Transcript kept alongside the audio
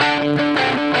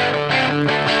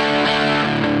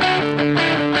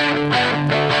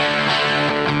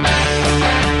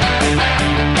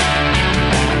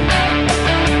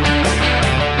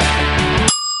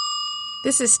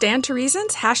This is Stand to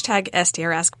Reasons, hashtag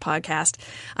STR Ask Podcast.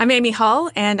 I'm Amy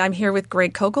Hall, and I'm here with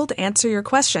Greg Koukl to answer your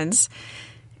questions.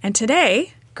 And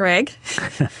today, Greg,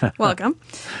 welcome.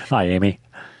 Hi, Amy.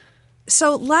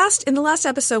 So in the last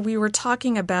episode, we were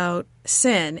talking about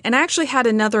sin, and I actually had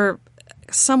another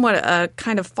somewhat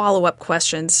kind of follow-up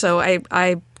question. So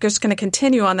I'm just going to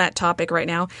continue on that topic right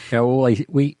now. Yeah, well,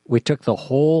 we took the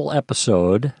whole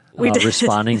episode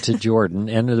responding to Jordan,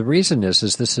 and the reason is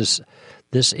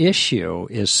this issue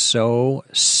is so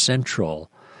central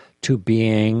to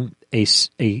being a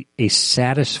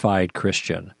satisfied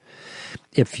Christian.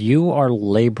 If you are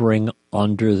laboring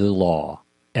under the law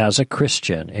as a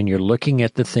Christian and you're looking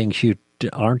at the things you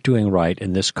aren't doing right,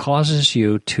 and this causes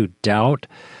you to doubt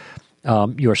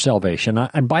your salvation.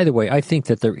 And by the way, I think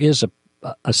that there is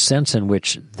a sense in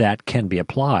which that can be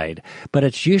applied, but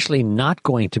it's usually not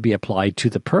going to be applied to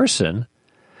the person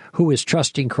who is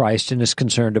trusting Christ and is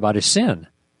concerned about his sin.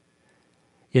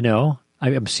 You know,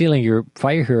 I'm stealing your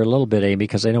fire here a little bit, Amy,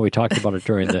 because I know we talked about it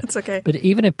during the... It's okay. But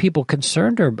even if people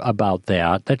concerned about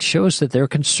that, that shows that they're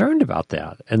concerned about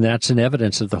that, and that's an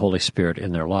evidence of the Holy Spirit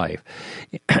in their life.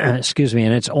 Excuse me,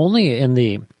 and it's only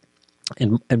in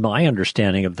my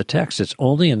understanding of the text, it's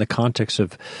only in the context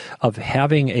of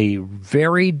having a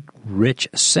very rich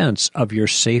sense of your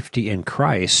safety in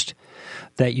Christ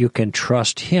that you can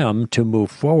trust Him to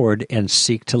move forward and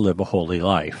seek to live a holy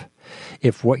life.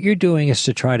 If what you're doing is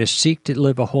to try to seek to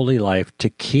live a holy life to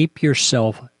keep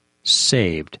yourself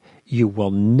saved, you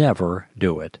will never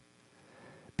do it.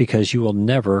 Because you will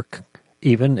never,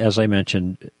 even as I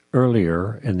mentioned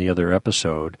earlier in the other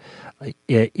episode,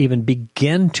 even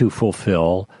begin to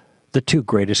fulfill the two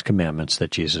greatest commandments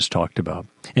that Jesus talked about.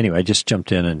 Anyway, I just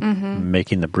jumped in and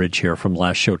making the bridge here from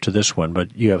last show to this one,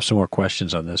 but you have some more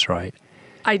questions on this, right?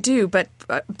 I do, but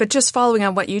just following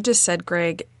on what you just said,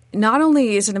 Greg, not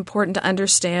only is it important to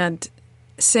understand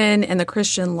sin and the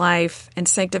Christian life and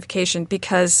sanctification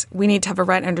because we need to have a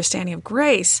right understanding of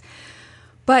grace,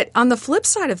 but on the flip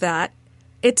side of that,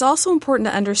 it's also important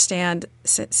to understand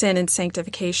sin and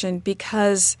sanctification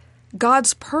because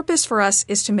God's purpose for us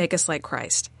is to make us like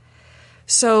Christ.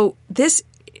 So this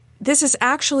is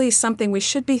actually something we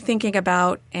should be thinking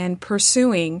about and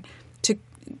pursuing, to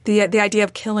the idea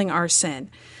of killing our sin.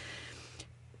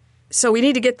 So we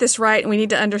need to get this right, and we need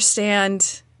to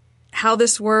understand how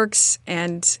this works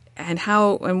and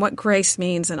what grace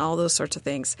means and all those sorts of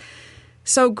things.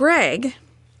 So Greg,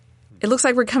 it looks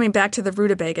like we're coming back to the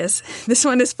rutabagas. This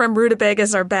one is from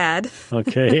Rutabagas Are Bad.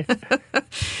 Okay.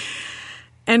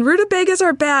 And Rutabagas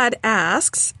Are Bad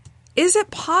asks, is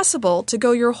it possible to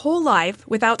go your whole life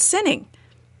without sinning?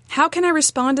 How can I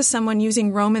respond to someone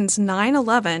using Romans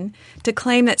 9:11 to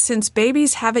claim that since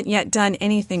babies haven't yet done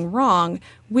anything wrong,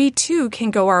 we too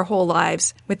can go our whole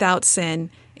lives without sin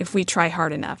if we try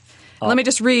hard enough? Let me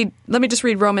just read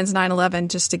Romans 9:11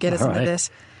 just to get us into this.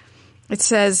 It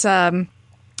says,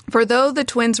 for though the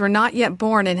twins were not yet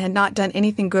born and had not done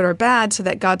anything good or bad, so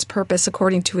that God's purpose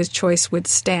according to his choice would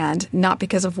stand, not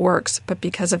because of works, but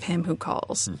because of him who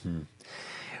calls. Mm-hmm.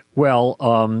 Well,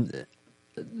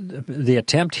 the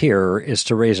attempt here is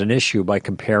to raise an issue by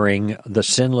comparing the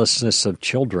sinlessness of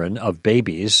children, of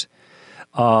babies,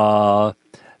 to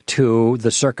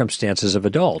the circumstances of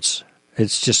adults.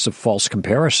 It's just a false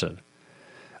comparison.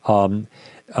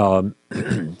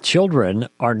 Children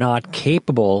are not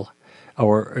capable,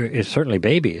 or certainly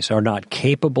babies, are not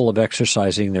capable of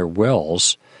exercising their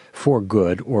wills for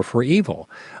good or for evil,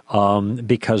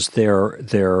 because their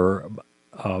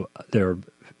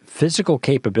physical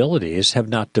capabilities have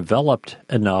not developed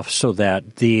enough so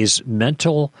that these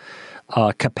mental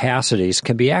capacities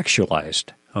can be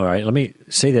actualized. All right, let me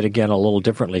say that again a little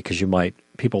differently because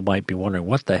people might be wondering,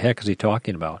 what the heck is he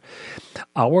talking about?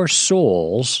 Our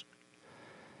souls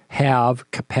have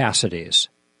capacities.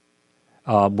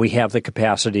 We have the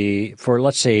capacity for,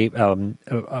 let's say,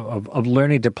 of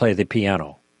learning to play the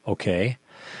piano. Okay,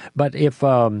 but if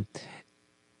a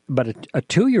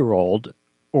 2-year-old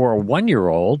or a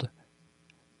 1-year-old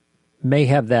may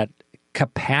have that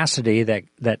capacity, that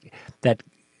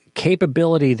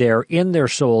capability there in their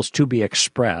souls to be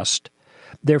expressed.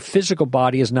 Their physical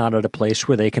body is not at a place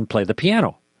where they can play the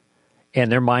piano, and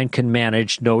their mind can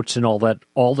manage notes and all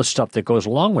the stuff that goes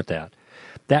along with that.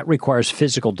 That requires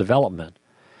physical development.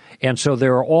 And so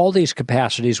there are all these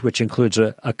capacities, which includes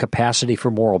a capacity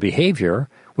for moral behavior,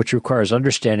 which requires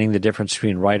understanding the difference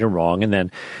between right and wrong, and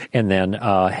then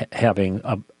having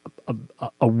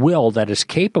a will that is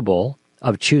capable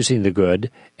of choosing the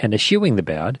good and eschewing the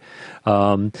bad,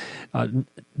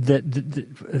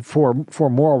 for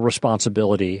moral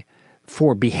responsibility,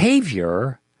 for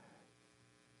behavior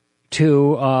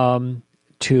to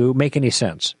to make any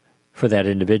sense for that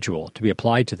individual, to be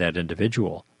applied to that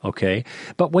individual, okay?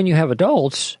 But when you have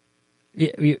adults,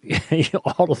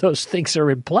 all of those things are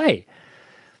in play.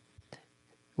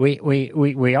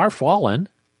 We are fallen,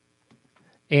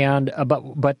 and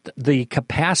but the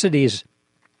capacities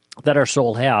that our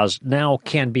soul has now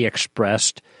can be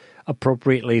expressed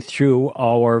appropriately through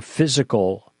our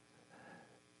physical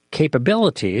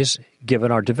capabilities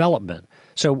given our development.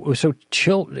 So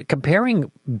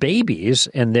comparing babies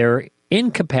and their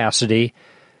incapacity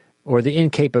or their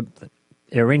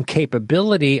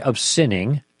incapability of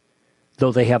sinning,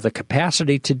 though they have the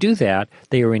capacity to do that,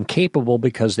 they are incapable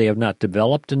because they have not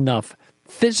developed enough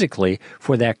physically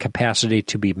for that capacity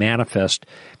to be manifest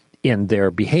in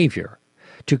their behavior.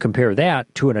 To compare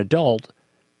that to an adult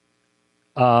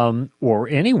or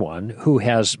anyone who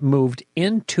has moved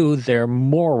into their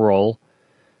moral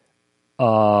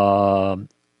into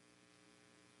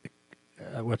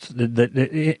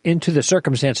the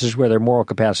circumstances where their moral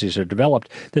capacities are developed,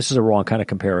 this is the wrong kind of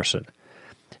comparison.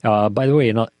 By the way,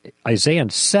 in Isaiah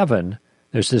 7,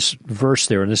 there's this verse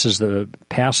there, and this is the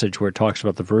passage where it talks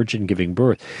about the virgin giving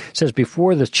birth. It says,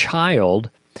 before the child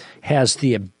has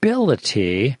the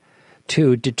ability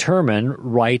to determine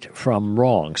right from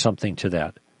wrong, something to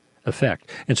that effect.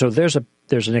 And so there's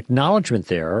an acknowledgement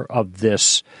there of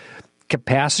this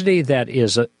capacity that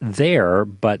is there,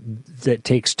 but that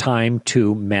takes time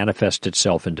to manifest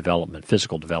itself in development,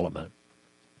 physical development.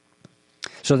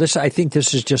 So I think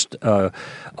this is just a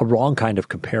wrong kind of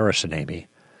comparison, Amy.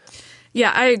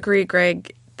 Yeah, I agree,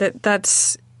 Greg.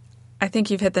 That's I think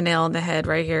you've hit the nail on the head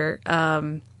right here.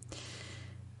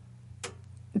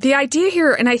 The idea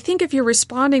here, and I think if you're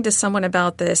responding to someone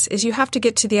about this, is you have to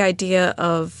get to the idea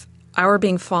of our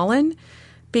being fallen,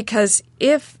 because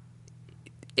if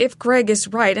Greg is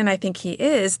right, and I think he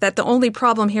is, that the only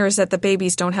problem here is that the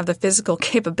babies don't have the physical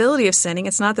capability of sinning.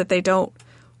 It's not that they don't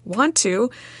want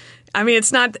to.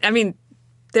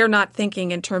 They're not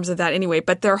thinking in terms of that anyway,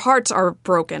 but their hearts are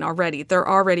broken already. They're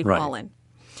already fallen.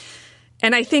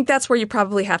 And I think that's where you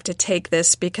probably have to take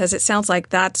this, because it sounds like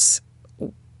that's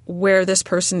where this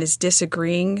person is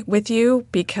disagreeing with you,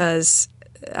 because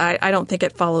I don't think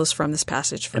it follows from this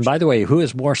passage. And by the way, who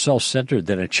is more self-centered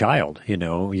than a child,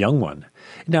 young one?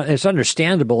 Now, it's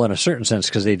understandable in a certain sense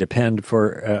because they depend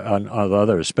on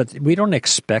others, but we don't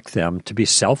expect them to be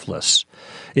selfless.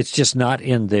 It's just not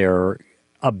in their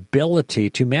ability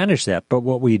to manage that. But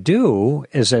what we do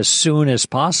is, as soon as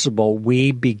possible,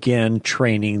 we begin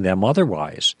training them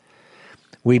otherwise.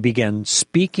 We begin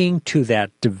speaking to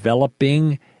that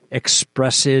developing,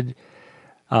 expressive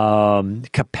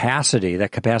capacity,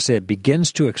 that capacity that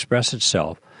begins to express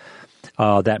itself,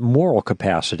 that moral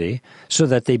capacity, so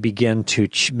that they begin to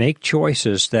make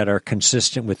choices that are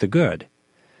consistent with the good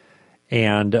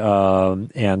and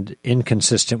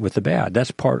inconsistent with the bad.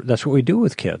 That's what we do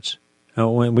with kids.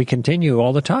 When we continue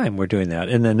all the time, we're doing that.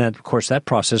 And then, of course, that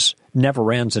process never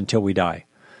ends until we die.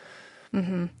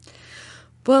 Mm-hmm.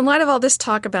 Well, in light of all this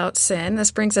talk about sin,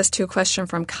 this brings us to a question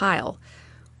from Kyle.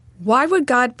 Why would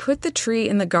God put the tree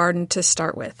in the garden to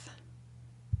start with?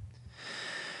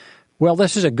 Well,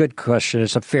 this is a good question.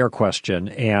 It's a fair question.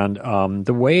 And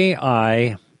the way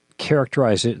I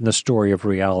characterize it in the story of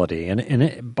reality,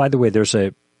 and by the way, this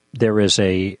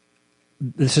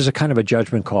is a kind of a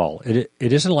judgment call. It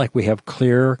isn't like we have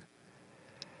clear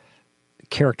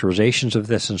characterizations of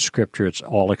this in Scripture. It's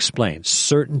all explained.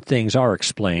 Certain things are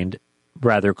explained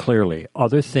rather clearly.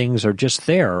 Other things are just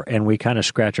there, and we kind of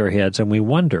scratch our heads and we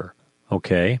wonder,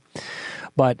 okay?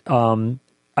 But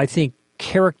I think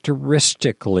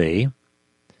characteristically,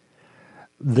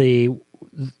 the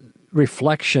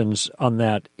reflections on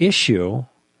that issue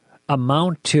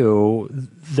amount to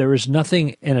there is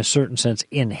nothing, in a certain sense,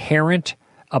 inherent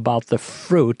about the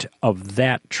fruit of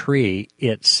that tree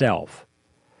itself.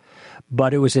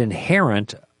 But it was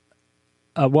inherent.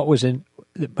 What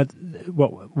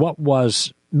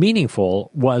was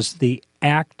meaningful was the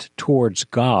act towards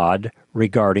God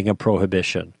regarding a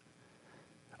prohibition.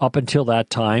 Up until that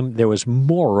time, there was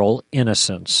moral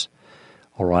innocence.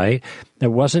 All right? There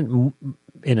wasn't,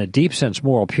 in a deep sense,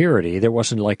 moral purity. There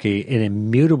wasn't like an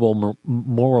immutable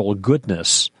moral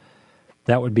goodness.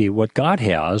 That would be what God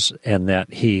has, and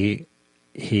that He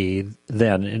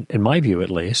then, in my view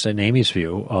at least, in Amy's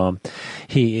view,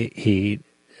 He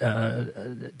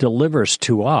delivers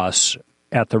to us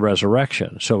at the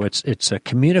resurrection. So it's a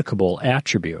communicable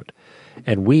attribute,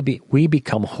 and we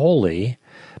become holy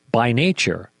by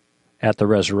nature at the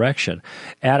resurrection.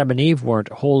 Adam and Eve weren't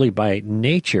holy by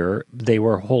nature, they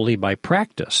were holy by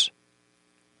practice.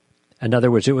 In other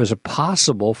words, it was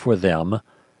possible for them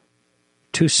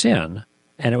to sin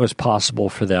and it was possible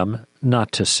for them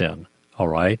not to sin. All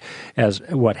right? As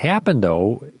what happened,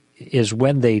 though, is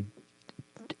when they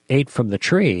ate from the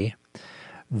tree,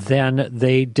 then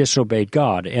they disobeyed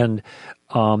God. And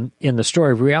in the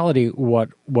story of reality,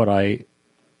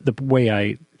 the way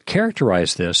I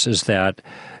characterize this is that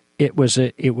it was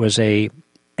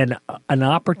an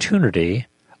opportunity,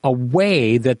 a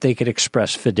way that they could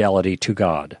express fidelity to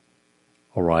God.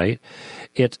 All right,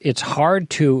 it's hard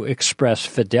to express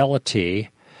fidelity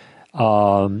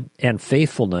and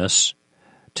faithfulness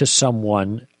to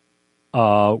someone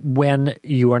when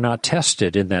you are not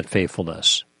tested in that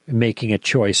faithfulness, making a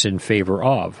choice in favor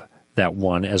of that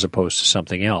one as opposed to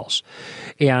something else.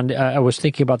 And I was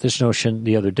thinking about this notion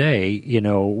the other day. You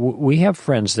know, we have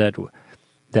friends that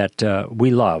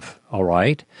we love, all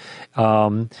right?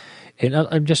 And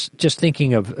I'm just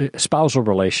thinking of spousal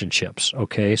relationships,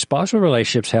 okay? Spousal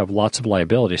relationships have lots of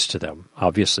liabilities to them,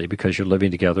 obviously, because you're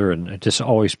living together, and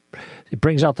it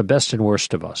brings out the best and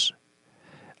worst of us.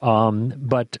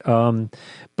 But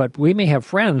we may have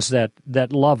friends that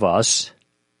love us,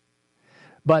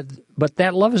 but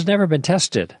that love has never been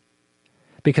tested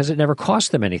because it never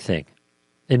cost them anything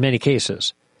in many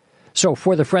cases. So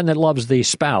for the friend that loves the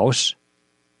spouse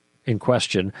in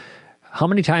question, how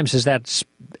many times has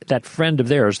that friend of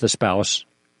theirs, the spouse,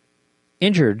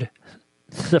 injured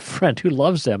the friend who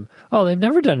loves them? Oh, they've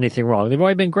never done anything wrong. They've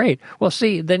always been great. Well,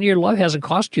 see, then your love hasn't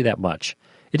cost you that much.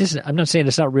 It isn't. I'm not saying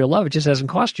it's not real love. It just hasn't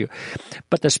cost you.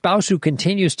 But the spouse who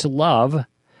continues to love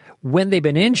when they've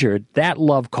been injured, that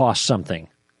love costs something.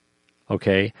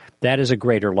 Okay, that is a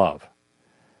greater love.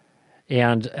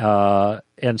 And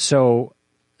so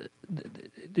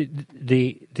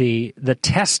the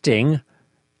testing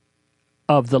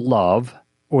of the love,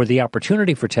 or the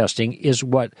opportunity for testing, is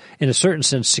what, in a certain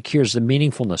sense, secures the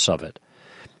meaningfulness of it.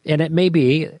 And it may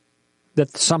be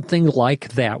that something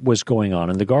like that was going on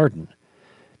in the garden.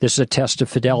 This is a test of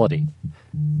fidelity,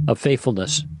 of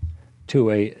faithfulness to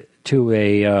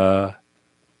the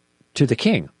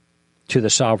king, to the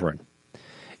sovereign.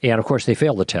 And of course, they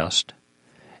failed the test,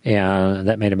 and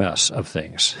that made a mess of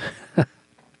things.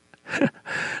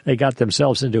 They got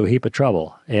themselves into a heap of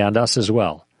trouble, and us as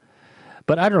well.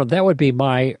 But I don't know, that would be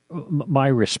my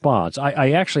response.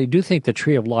 I actually do think the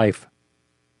tree of life,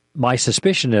 my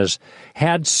suspicion is,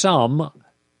 had some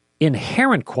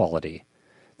inherent quality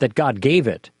that God gave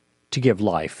it to give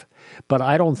life. But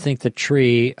I don't think the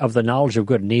tree of the knowledge of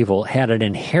good and evil had an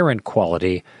inherent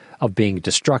quality of being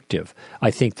destructive.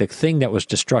 I think the thing that was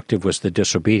destructive was the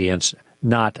disobedience,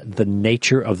 not the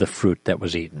nature of the fruit that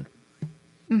was eaten.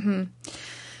 Mm-hmm.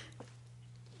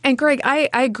 And Greg, I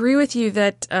agree with you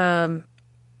that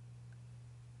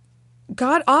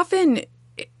God often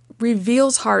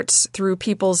reveals hearts through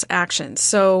people's actions.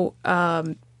 So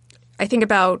I think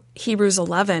about Hebrews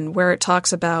 11, where it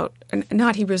talks about,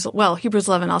 Hebrews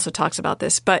 11 also talks about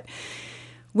this, but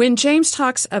when James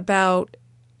talks about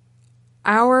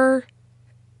our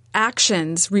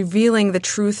actions revealing the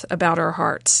truth about our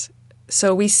hearts.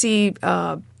 So we see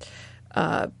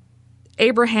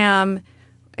Abraham,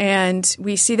 and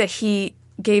we see that he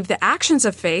gave the actions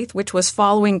of faith, which was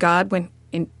following God when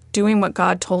in doing what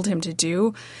God told him to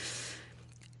do.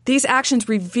 These actions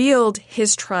revealed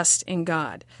his trust in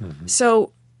God. Mm-hmm.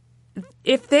 So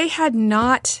if they had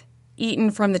not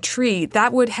eaten from the tree,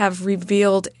 that would have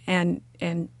revealed and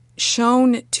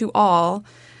shown to all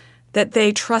that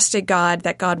they trusted God,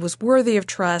 that God was worthy of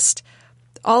trust,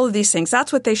 all of these things.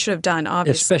 That's what they should have done,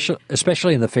 obviously.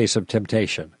 Especially in the face of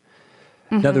temptation.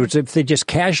 Mm-hmm. In other words, if they just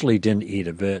casually didn't eat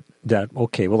of it,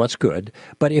 okay, well, that's good.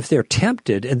 But if they're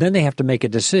tempted and then they have to make a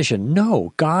decision,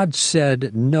 no, God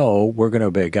said, no, we're going to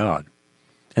obey God.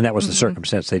 And that was the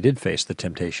circumstance they did face, the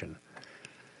temptation.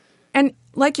 And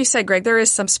like you said, Greg, there is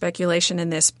some speculation in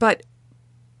this. But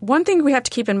one thing we have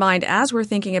to keep in mind as we're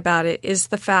thinking about it is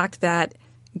the fact that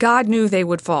God knew they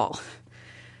would fall.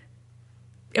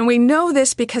 And we know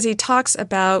this because he talks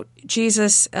about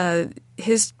Jesus,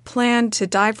 his plan to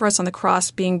die for us on the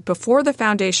cross being before the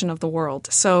foundation of the world.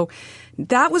 So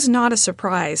that was not a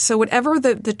surprise. So whatever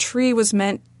the tree was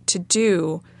meant to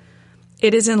do,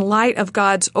 it is in light of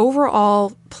God's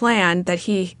overall plan that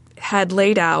he had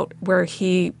laid out where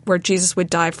Jesus would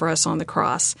die for us on the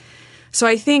cross. So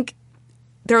I think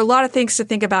there are a lot of things to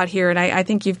think about here, and I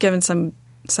think you've given some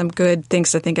good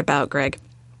things to think about, Greg.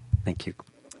 Thank you.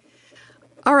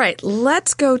 All right,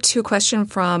 let's go to a question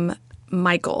from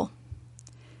Michael.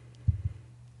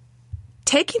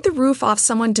 Taking the roof off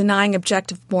someone denying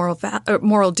objective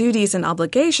moral duties and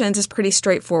obligations is pretty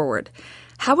straightforward.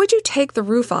 How would you take the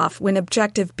roof off when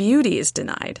objective beauty is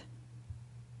denied?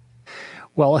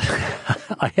 Well,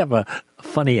 I have a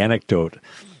funny anecdote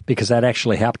because that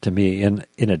actually happened to me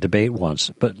in a debate once.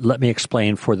 But let me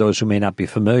explain for those who may not be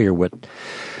familiar with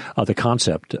the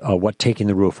concept what taking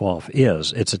the roof off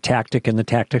is. It's a tactic in the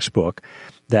tactics book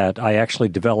that I actually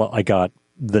developed. I got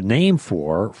the name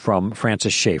for from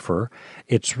Francis Schaeffer.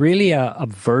 It's really a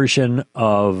version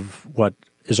of what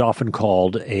is often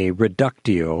called a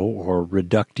reductio or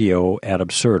reductio ad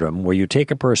absurdum, where you take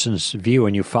a person's view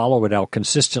and you follow it out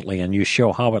consistently and you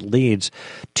show how it leads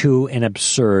to an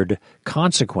absurd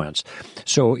consequence.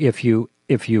 So if you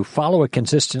follow it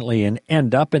consistently and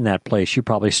end up in that place, you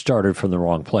probably started from the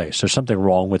wrong place. There's something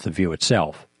wrong with the view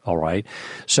itself. All right.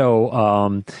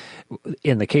 So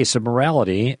in the case of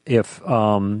morality, if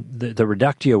the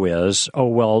reductio is, oh,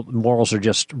 well, morals are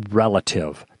just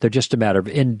relative. They're just a matter of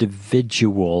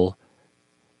individual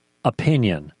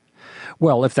opinion.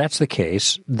 Well, if that's the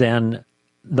case, then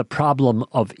the problem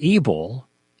of evil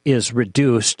is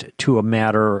reduced to a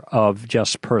matter of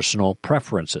just personal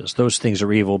preferences. Those things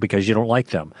are evil because you don't like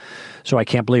them. So I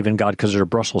can't believe in God because they're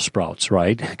Brussels sprouts,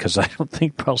 right? Because I don't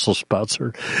think Brussels sprouts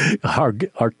are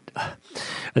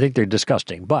I think they're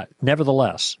disgusting. But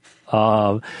nevertheless,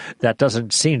 that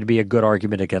doesn't seem to be a good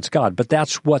argument against God. But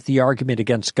that's what the argument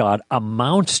against God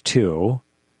amounts to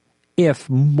if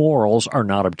morals are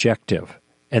not objective.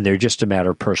 And they're just a matter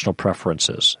of personal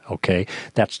preferences, okay?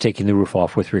 That's taking the roof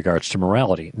off with regards to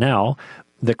morality. Now,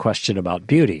 the question about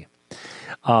beauty.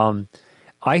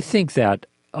 I think that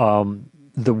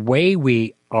the way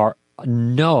we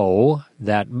know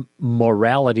that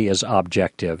morality is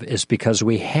objective is because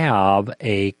we have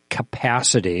a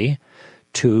capacity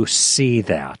to see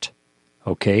that,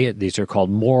 okay? These are called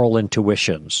moral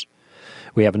intuitions.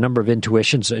 We have a number of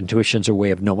intuitions. Intuitions are a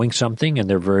way of knowing something, and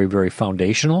they're very, very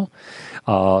foundational.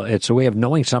 It's a way of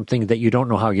knowing something that you don't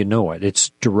know how you know it. It's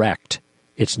direct.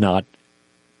 It's not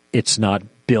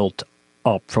built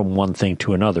up from one thing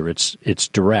to another. It's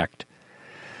direct.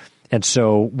 And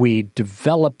so we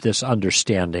develop this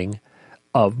understanding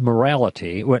of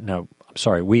morality.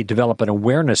 We develop an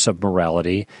awareness of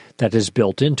morality that is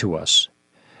built into us.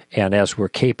 And as we're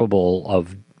capable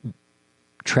of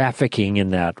trafficking in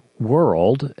that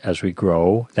world as we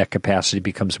grow, that capacity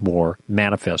becomes more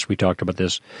manifest. We talked about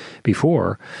this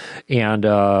before,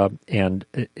 but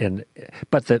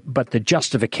the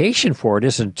justification for it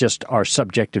isn't just our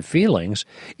subjective feelings.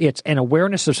 It's an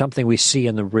awareness of something we see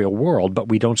in the real world, but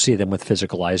we don't see them with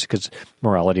physical eyes because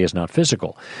morality is not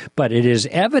physical. But it is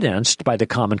evidenced by the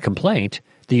common complaint,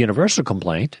 the universal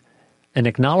complaint, an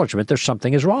acknowledgement that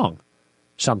something is wrong.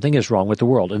 Something is wrong with the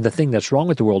world, and the thing that's wrong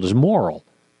with the world is moral.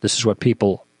 This is what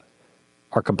people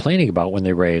are complaining about when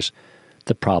they raise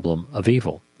the problem of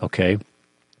evil, okay?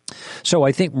 So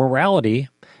I think morality,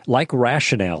 like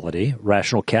rationality,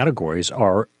 rational categories,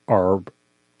 are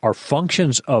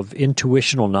functions of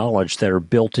intuitional knowledge that are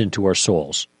built into our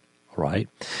souls, all right?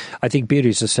 I think beauty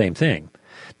is the same thing.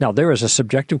 Now, there is a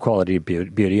subjective quality of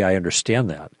beauty. I understand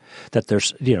that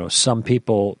there's, some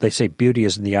people, they say beauty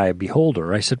is in the eye of the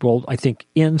beholder. I said, well, I think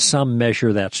in some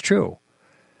measure that's true.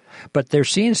 But there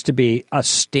seems to be a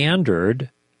standard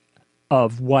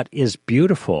of what is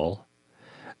beautiful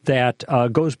that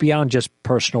goes beyond just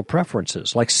personal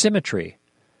preferences, like symmetry.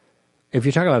 If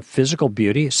you're talking about physical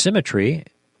beauty, symmetry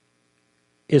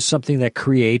is something that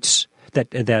creates,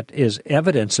 that is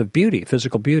evidence of beauty,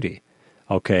 physical beauty.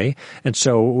 Okay, and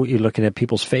so you're looking at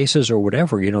people's faces or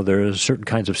whatever, there are certain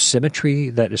kinds of symmetry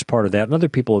that is part of that, and other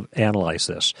people have analyzed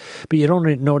this. But you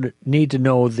don't need to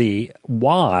know the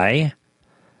why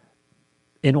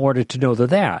in order to know the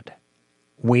that.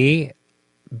 We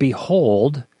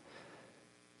behold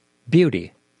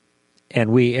beauty,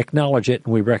 and we acknowledge it,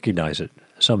 and we recognize it.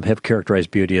 Some have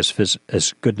characterized beauty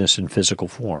as goodness in physical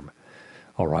form,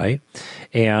 all right?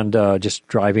 And just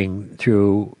driving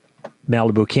through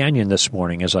Malibu Canyon this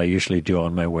morning, as I usually do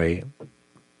on my way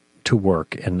to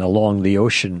work, and along the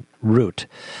ocean route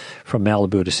from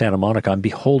Malibu to Santa Monica, I'm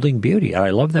beholding beauty. I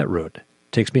love that route.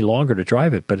 It takes me longer to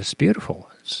drive it, but it's beautiful.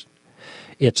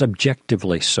 It's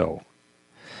objectively so.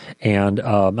 And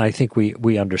I think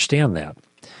we understand that.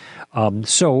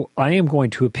 So I am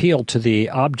going to appeal to the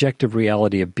objective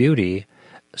reality of beauty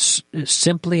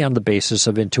simply on the basis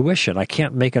of intuition. I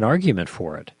can't make an argument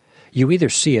for it. You either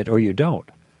see it or you don't.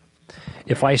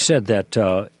 If I said that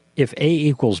if A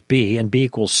equals B and B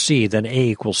equals C, then A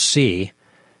equals C,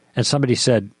 and somebody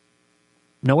said,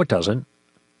 no, it doesn't,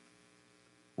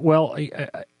 well,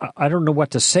 I don't know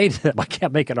what to say to them. I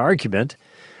can't make an argument.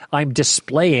 I'm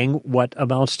displaying what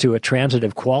amounts to a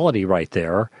transitive quality right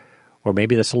there, or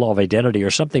maybe that's a law of identity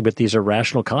or something, but these are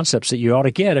rational concepts that you ought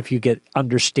to get if you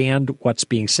understand what's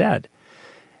being said.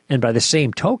 And by the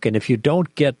same token, if you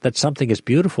don't get that something is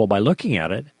beautiful by looking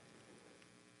at it,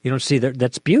 you don't see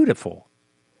that's beautiful,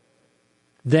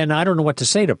 then I don't know what to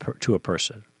say to a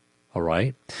person. All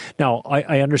right. Now,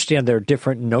 I understand there are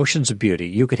different notions of beauty.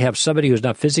 You could have somebody who's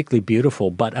not physically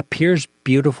beautiful, but appears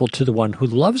beautiful to the one who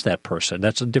loves that person.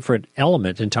 That's a different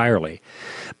element entirely.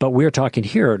 But we're talking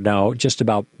here now just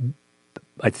about,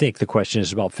 I think the question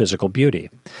is about physical beauty.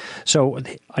 So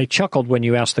I chuckled when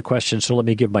you asked the question, so let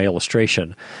me give my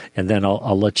illustration, and then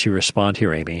I'll let you respond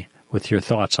here, Amy, with your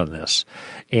thoughts on this.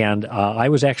 And I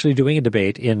was actually doing a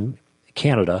debate in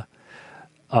Canada,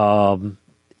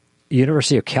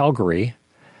 University of Calgary.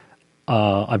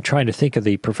 I'm trying to think of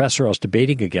the professor I was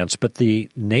debating against, but the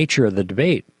nature of the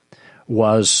debate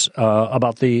was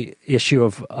about the issue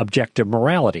of objective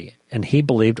morality, and he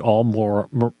believed all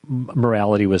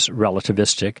morality was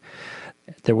relativistic.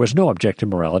 There was no objective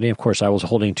morality. Of course, I was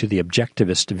holding to the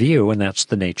objectivist view, and that's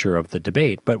the nature of the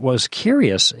debate. But what was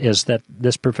curious is that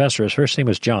this professor, his first name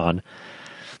was John.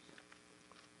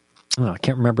 I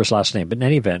can't remember his last name, but in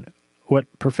any event, what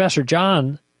Professor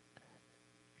John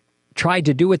tried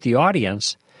to do with the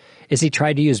audience is he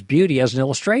tried to use beauty as an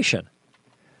illustration.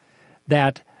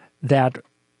 That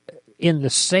in the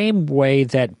same way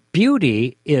that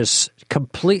beauty is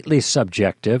completely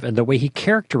subjective, and the way he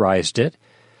characterized it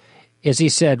is he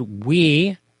said,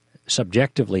 we,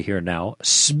 subjectively here now,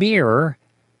 smear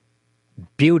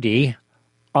beauty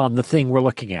on the thing we're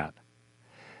looking at.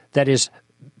 That is,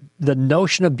 the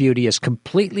notion of beauty is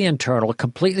completely internal,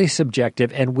 completely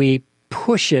subjective, and we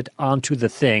push it onto the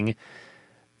thing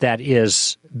that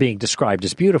is being described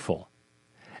as beautiful.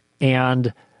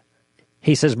 And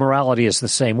he says morality is the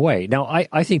same way. Now,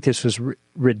 I think this was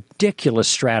ridiculous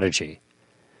strategy.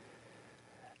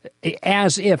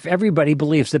 As if everybody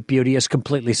believes that beauty is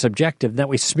completely subjective, and that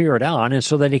we smear it on, and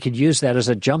so that he could use that as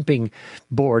a jumping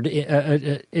board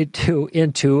into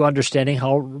understanding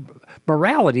how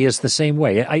morality is the same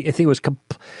way. I think it was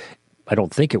I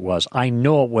don't think it was. I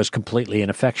know it was completely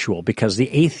ineffectual, because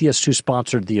the atheist who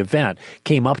sponsored the event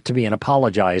came up to me and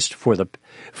apologized for the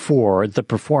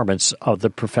performance of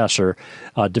the professor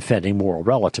defending moral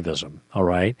relativism. All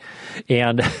right,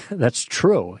 and that's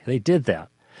true. They did that.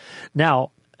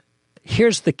 Now,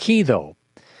 here's the key, though.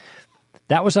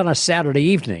 That was on a Saturday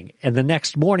evening, and the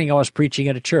next morning I was preaching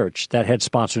at a church that had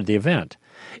sponsored the event.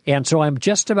 And so I'm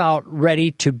just about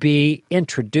ready to be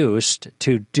introduced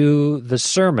to do the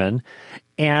sermon,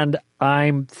 and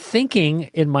I'm thinking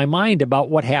in my mind about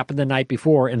what happened the night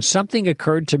before, and something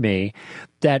occurred to me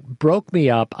that broke me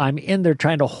up. I'm in there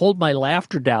trying to hold my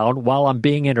laughter down while I'm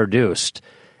being introduced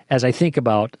as I think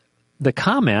about the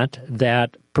comment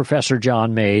that Professor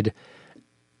John made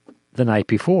the night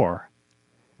before.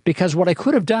 Because what I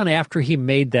could have done after he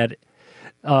made that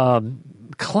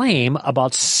claim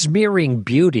about smearing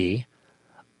beauty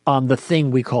on the thing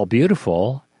we call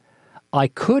beautiful, I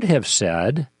could have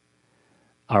said,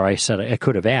 or I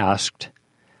could have asked,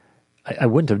 I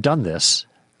wouldn't have done this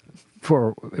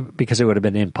because it would have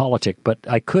been impolitic, but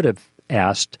I could have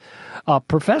asked,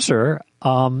 Professor,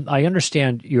 I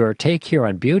understand your take here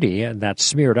on beauty, and that's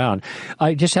smeared on.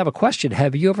 I just have a question.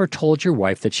 Have you ever told your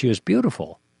wife that she was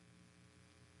beautiful?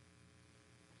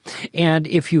 And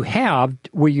if you have,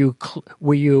 were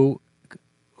you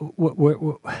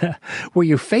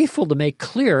faithful to make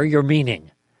clear your meaning?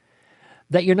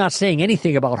 That you're not saying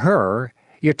anything about her,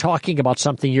 you're talking about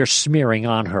something you're smearing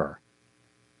on her.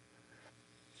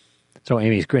 So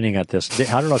Amy's grinning at this.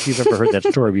 I don't know if you've ever heard that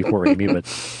story before, Amy, but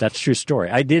that's a true story.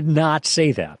 I did not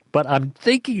say that, but I'm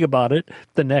thinking about it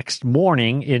the next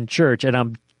morning in church, and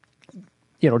I'm,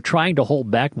 trying to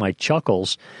hold back my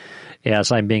chuckles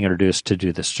as I'm being introduced to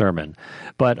do this sermon.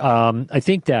 But I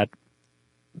think that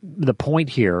the point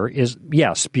here is,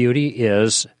 yes, beauty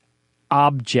is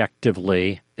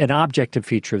objectively an objective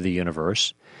feature of the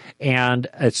universe, and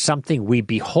it's something we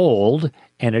behold,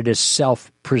 and it is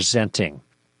self-presenting.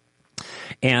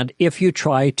 And if you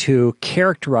try to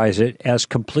characterize it as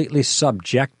completely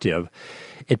subjective,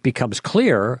 it becomes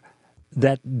clear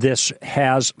that this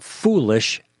has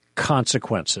foolish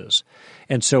consequences.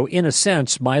 And so, in a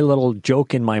sense, my little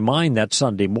joke in my mind that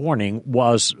Sunday morning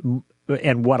was,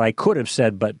 and what I could have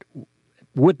said but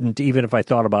wouldn't even if I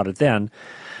thought about it then,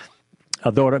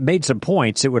 although it made some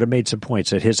points, it would have made some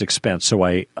points at his expense, so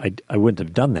I wouldn't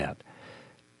have done that,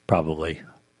 probably.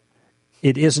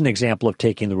 It is an example of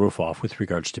taking the roof off with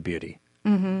regards to beauty.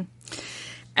 Mm-hmm.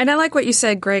 And I like what you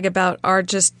said, Greg, about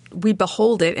we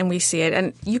behold it and we see it.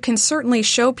 And you can certainly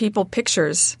show people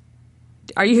pictures.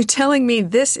 Are you telling me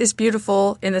this is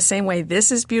beautiful in the same way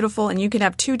this is beautiful? And you can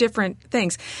have two different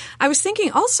things. I was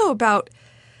thinking also about,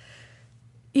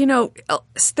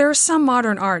 there's some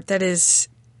modern art that is,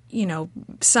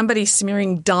 somebody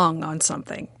smearing dung on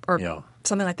something or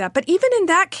something like that. But even in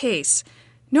that case,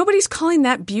 nobody's calling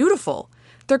that beautiful.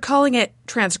 They're calling it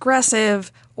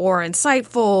transgressive or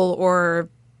insightful or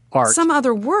art. Some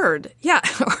other word. Yeah,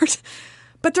 art.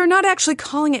 But they're not actually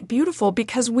calling it beautiful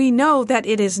because we know that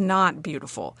it is not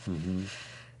beautiful. Mm-hmm.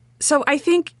 So I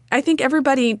think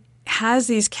everybody has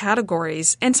these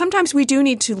categories, and sometimes we do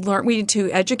need to learn. We need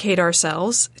to educate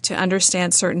ourselves to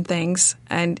understand certain things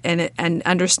and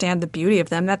understand the beauty of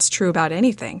them. That's true about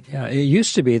anything. Yeah, it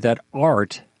used to be that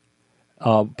art,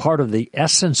 part of the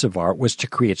essence of art was to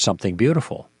create something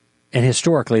beautiful, and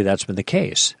historically that's been the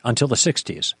case until the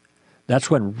 60s.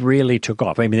 That's when it really took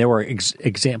off. I mean, there were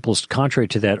examples contrary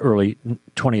to that early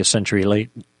 20th century,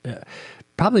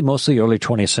 probably mostly early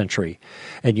 20th century,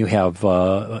 and you have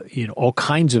all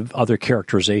kinds of other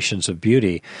characterizations of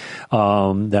beauty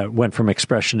that went from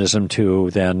expressionism to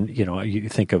then you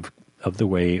think of the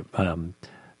way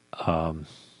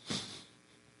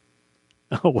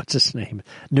what's his name?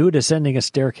 Nude ascending a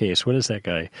staircase. What is that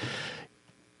guy?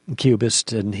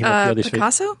 Cubist and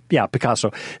Picasso? Yeah,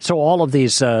 Picasso. So all of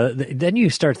these, then you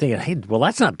start thinking, hey, well,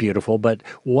 that's not beautiful. But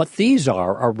what these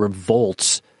are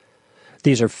revolts.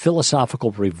 These are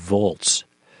philosophical revolts,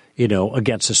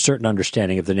 against a certain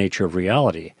understanding of the nature of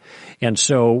reality. And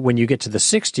so when you get to the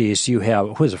 60s, you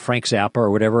have, who is it, Frank Zappa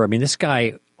or whatever? I mean, this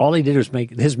guy, all he did was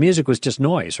his music was just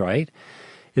noise, right?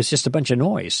 It was just a bunch of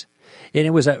noise. And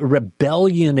it was a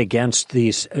rebellion against the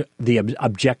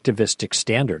objectivistic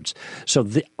standards. So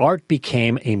the art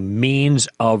became a means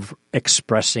of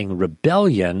expressing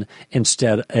rebellion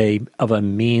instead of a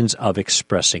means of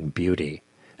expressing beauty.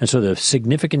 And so the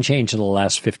significant change in the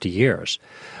last 50 years.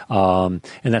 And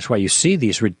that's why you see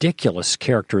these ridiculous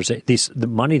characters, the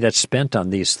money that's spent on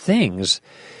these things,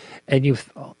 and you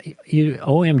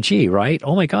OMG, right?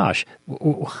 Oh my gosh,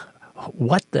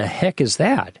 what the heck is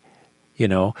that?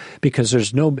 Because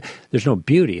there's no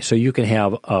beauty. So you can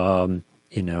have, a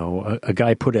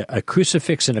guy put a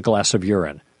crucifix in a glass of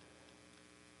urine.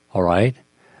 All right?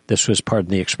 This was, pardon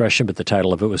the expression, but the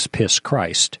title of it was Piss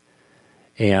Christ.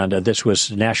 And this was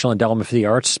National Endowment for the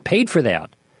Arts paid for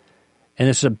that. And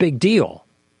it's a big deal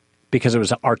because it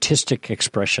was an artistic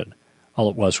expression.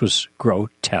 All it was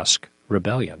grotesque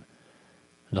rebellion.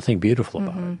 Nothing beautiful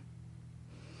about it.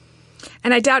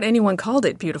 And I doubt anyone called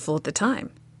it beautiful at the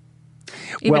time.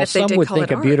 Well, some would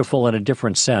think of beautiful in a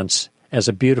different sense, as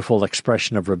a beautiful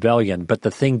expression of rebellion, but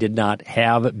the thing did not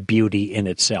have beauty in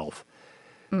itself.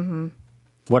 Mm-hmm.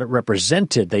 What it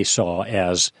represented, they saw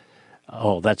as,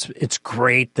 it's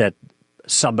great that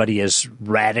somebody is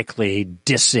radically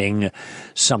dissing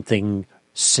something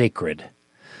sacred.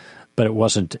 But it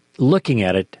wasn't, looking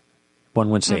at it,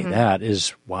 one would say that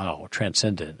is, wow,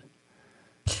 transcendent.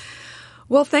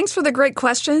 Well, thanks for the great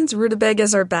questions,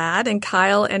 Rutabagas Are Bad, and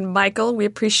Kyle and Michael. We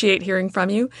appreciate hearing from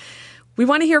you. We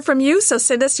want to hear from you, so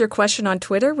send us your question on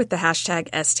Twitter with the hashtag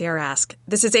STRask.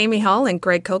 This is Amy Hall and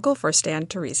Greg Kokel for Stand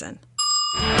to Reason.